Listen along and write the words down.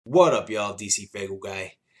What up, y'all?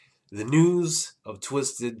 DCFAYGOGUY. The news of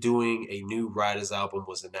Twiztid doing a new Rydas album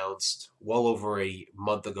was announced well over a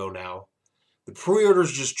month ago now. The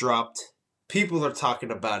pre-orders just dropped. People are talking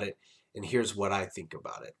about it, and here's what I think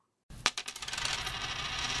about it.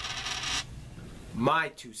 My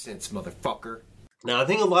 2 cents, motherfucker. Now, I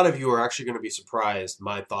think a lot of you are actually going to be surprised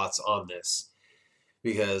my thoughts on this,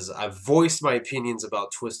 because I've voiced my opinions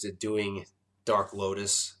about Twiztid doing Dark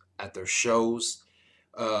Lotus at their shows.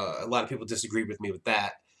 A lot of people disagree with me with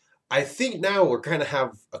that. I think now we're kind of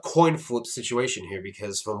have a coin flip situation here,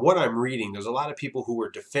 because from what I'm reading, there's a lot of people who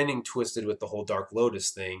were defending Twiztid with the whole Dark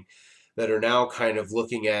Lotus thing that are now kind of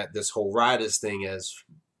looking at this whole Rydas thing as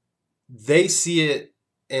they see it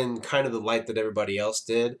in kind of the light that everybody else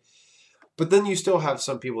did. But then you still have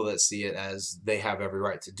some people that see it as they have every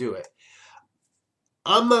right to do it.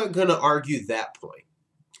 I'm not going to argue that point.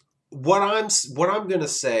 What I'm going to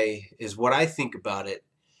say is what I think about it,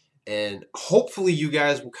 and hopefully you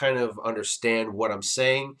guys will kind of understand what I'm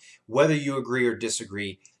saying, whether you agree or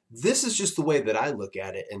disagree. This is just the way that I look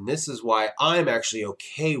at it, and this is why I'm actually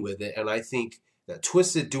okay with it, and I think that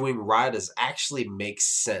Twiztid doing Rydas actually makes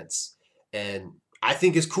sense, and I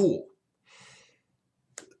think it's cool.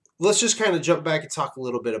 Let's just kind of jump back and talk a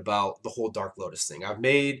little bit about the whole Dark Lotus thing. I've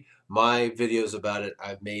made my videos about it.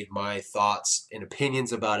 I've made my thoughts and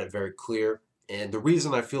opinions about it very clear. And the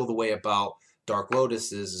reason I feel the way about Dark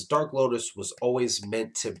Lotus is Dark Lotus was always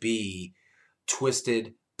meant to be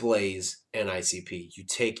Twiztid, Blaze, and ICP. You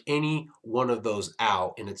take any one of those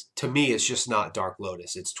out, and to me, it's just not Dark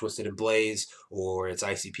Lotus. It's Twiztid and Blaze, or it's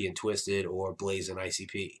ICP and Twiztid, or Blaze and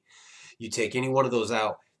ICP. You take any one of those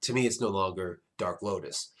out, to me, it's no longer Dark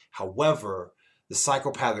Lotus. However, the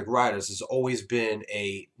Psychopathic Rydas has always been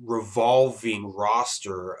a revolving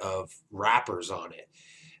roster of rappers on it.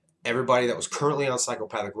 Everybody that was currently on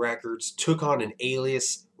Psychopathic Records took on an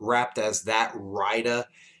alias, rapped as that Ryda,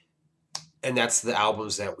 and that's the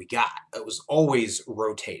albums that we got. It was always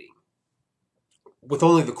rotating, with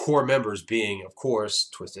only the core members being, of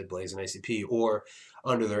course, Twiztid, Blaze, and ICP, or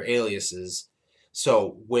under their aliases.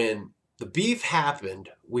 So when the beef happened,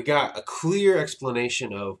 we got a clear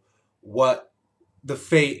explanation of what the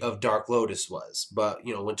fate of Dark Lotus was. But,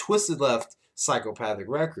 you know, when Twiztid left Psychopathic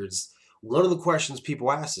Records, one of the questions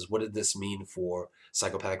people asked is, what did this mean for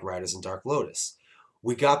Psychopathic Rydas and Dark Lotus?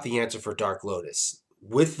 We got the answer for Dark Lotus.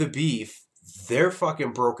 With the beef, they're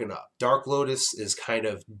fucking broken up. Dark Lotus is kind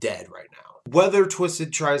of dead right now, whether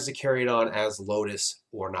Twiztid tries to carry it on as Lotus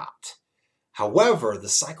or not. However, the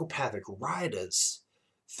Psychopathic Rydas,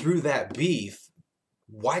 through that beef,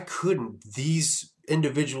 why couldn't these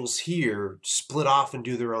individuals here split off and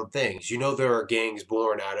do their own things? You know, there are gangs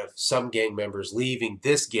born out of some gang members leaving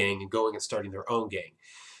this gang and going and starting their own gang.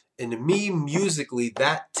 And to me, musically,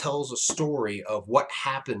 that tells a story of what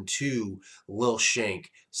happened to Lil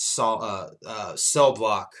Shank, Cell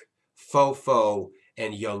Block, Fofo,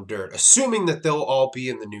 and Young Dirt, assuming that they'll all be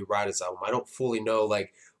in the new Rydas album. I don't fully know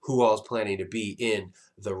like who all is planning to be in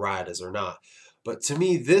the Rydas or not. But to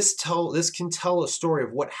me, this can tell a story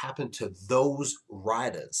of what happened to those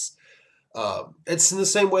Rydas. It's in the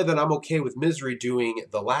same way that I'm okay with Misery doing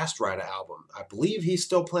the last Ryda album. I believe he's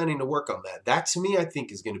still planning to work on that. That, to me, I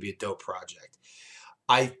think is going to be a dope project.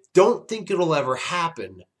 I don't think it'll ever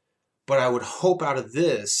happen, but I would hope out of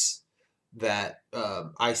this that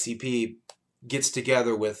ICP gets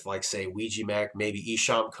together with, like, say, Ouija Mac. Maybe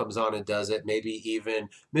Isham comes on and does it. Maybe even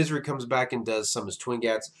Misery comes back and does some of his Twin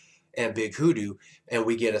Gats and Big Hoodoo, and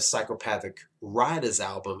we get a Psychopathic Rydas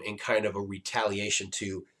album in kind of a retaliation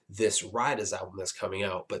to this Rydas album that's coming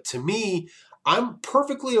out. But to me, I'm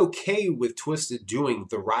perfectly okay with Twiztid doing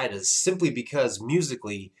the Rydas, simply because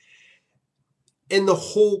musically, in the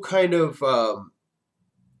whole kind of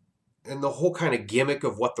gimmick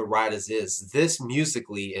of what the Rydas is, this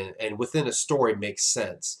musically and within a story makes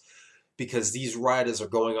sense, because these Rydas are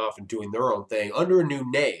going off and doing their own thing under a new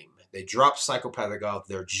name. They drop Psychopathic off.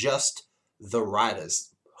 They're just the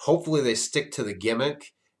Rydas. Hopefully they stick to the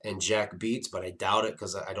gimmick and jack beats, but I doubt it,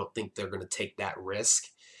 because I don't think they're going to take that risk.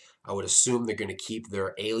 I would assume they're going to keep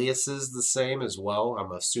their aliases the same as well.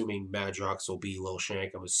 I'm assuming Madrox will be Lil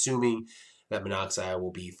Shank. I'm assuming that Monoxide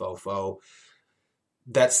will be Fofo.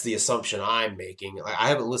 That's the assumption I'm making. I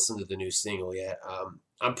haven't listened to the new single yet.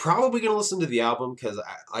 I'm probably going to listen to the album because,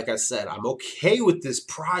 like I said, I'm okay with this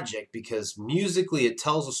project because musically it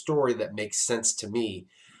tells a story that makes sense to me.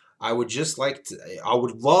 I would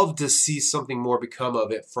love to see something more become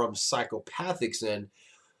of it from Psychopathic's end,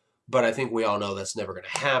 but I think we all know that's never going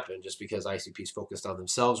to happen just because ICP's focused on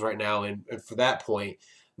themselves right now. And for that point,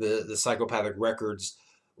 the Psychopathic Records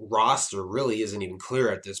roster really isn't even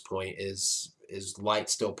clear at this point. is Light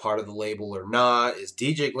still part of the label or not? Is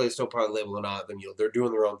DJ Glade still part of the label or not? Then they're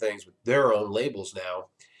doing their own things with their own labels now.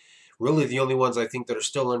 Really, the only ones I think that are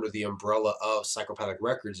still under the umbrella of Psychopathic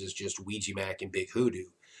Records is just Ouija Mac and Big Hoodoo.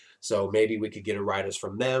 So maybe we could get a Rydas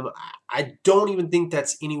from them. I don't even think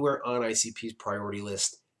that's anywhere on ICP's priority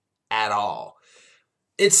list at all.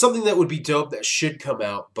 It's something that would be dope that should come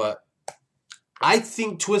out, but I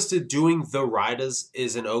think Twiztid doing the Rydas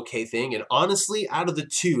is an okay thing. And honestly, out of the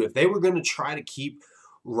two, if they were going to try to keep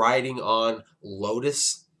riding on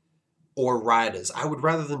Lotus or Rydas, I would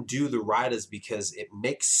rather them do the Rydas because it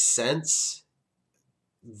makes sense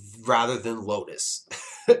rather than Lotus.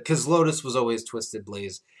 Because Lotus was always Twiztid,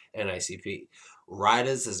 Blaze, and ICP.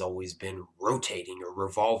 Rydas has always been rotating or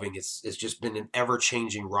revolving. It's just been an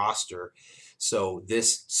ever-changing roster. So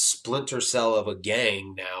this splinter cell of a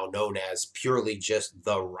gang now known as purely just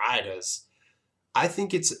the Rydas, I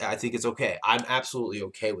think it's okay. I'm absolutely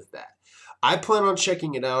okay with that. I plan on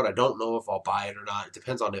checking it out. I don't know if I'll buy it or not. It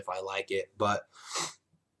depends on if I like it, but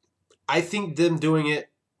I think them doing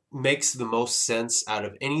it makes the most sense out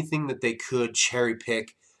of anything that they could cherry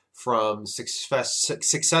pick from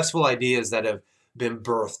successful ideas that have been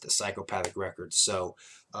birthed at Psychopathic Records. So,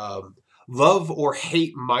 love or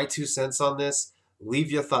hate my 2 cents on this.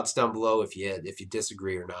 Leave your thoughts down below if you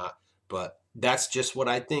disagree or not. But that's just what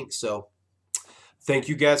I think. So, thank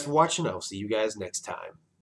you guys for watching. I'll see you guys next time.